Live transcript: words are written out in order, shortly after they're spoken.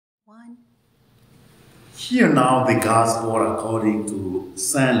Hear now the Gospel according to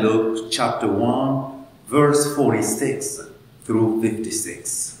St. Luke chapter 1, verse 46 through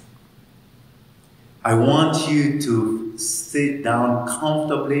 56. I want you to sit down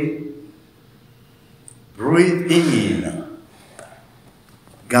comfortably, breathe in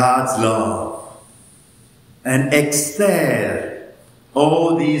God's love, and exhale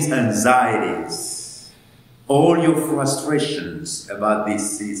all these anxieties, all your frustrations about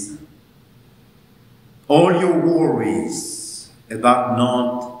this season, all your worries about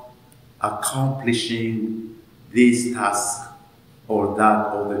not accomplishing this task or that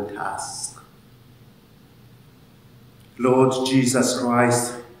other task. Lord Jesus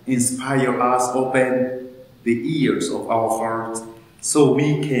Christ, inspire us, open the ears of our hearts so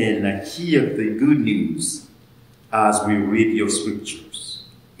we can hear the good news as we read your scriptures.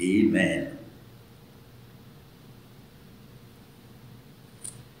 Amen.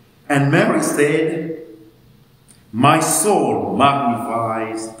 And Mary said, "My soul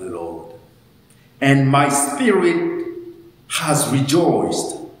magnifies the Lord, and my spirit has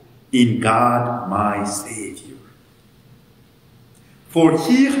rejoiced in God my Savior. For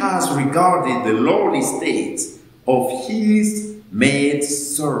he has regarded the lowly state of his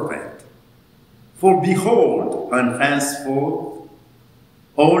maidservant. For behold, and henceforth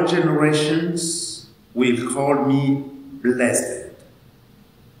all generations will call me blessed.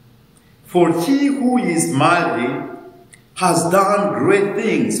 For he who is mighty has done great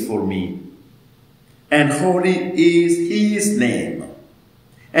things for me, and holy is his name,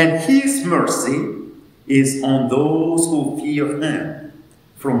 and his mercy is on those who fear him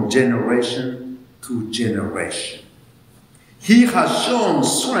from generation to generation. He has shown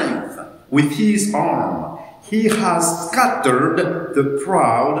strength with his arm. He has scattered the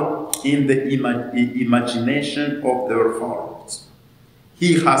proud in the imagination of their hearts.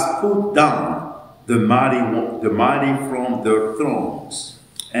 He has put down the mighty from their thrones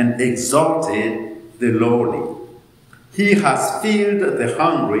and exalted the lowly. He has filled the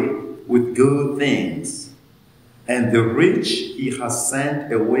hungry with good things, and the rich he has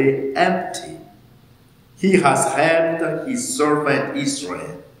sent away empty. He has helped his servant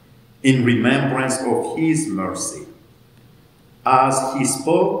Israel in remembrance of his mercy, as he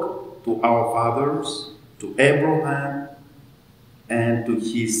spoke to our fathers, to Abraham, and to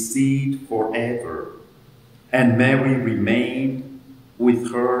his seed forever." And Mary remained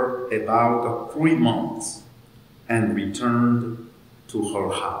with her about 3 months and returned to her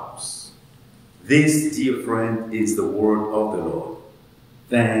house. This, dear friend, is the word of the Lord.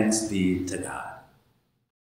 Thanks be to God.